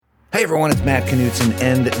Hey everyone, it's Matt Knutson,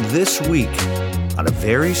 and this week on a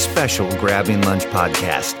very special Grabbing Lunch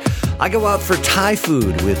podcast, I go out for Thai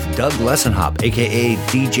food with Doug Lussenhop, aka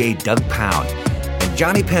DJ Douggpound, and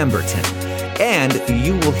Johnny Pemberton. And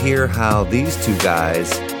you will hear how these two guys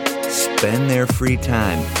spend their free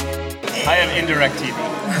time. I have indirect TV.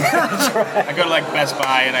 That's right. I go to like Best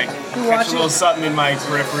Buy and I catch a little something in my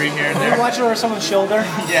periphery here and there. You watch it over someone's shoulder?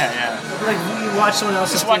 Yeah. Like you watch someone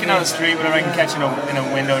else's Just walking TV. down the street, whatever I can catch in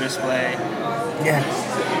a window display. Yeah.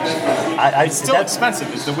 It's still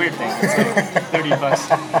expensive, is the weird thing. It's like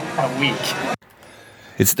 $30 a week.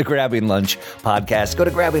 It's the Grabbing Lunch podcast. Go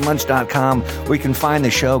to grabbinglunch.com where you can find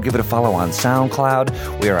the show. Give it a follow on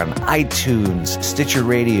SoundCloud. We are on iTunes, Stitcher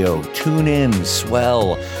Radio, TuneIn,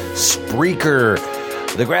 Swell, Spreaker.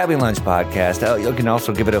 The Grabbing Lunch podcast. You can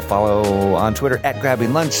also give it a follow on Twitter at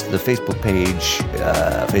Grabbing Lunch, the Facebook page,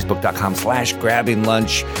 facebook.com/Grabbing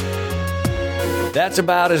Lunch. That's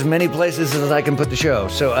about as many places as I can put the show.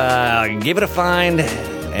 So give it a find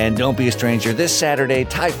and don't be a stranger. This Saturday,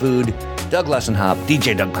 Thai food, Doug Lussenhop,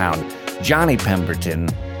 DJ Douggpound, Johnny Pemberton,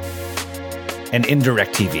 and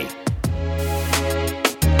Indirect TV.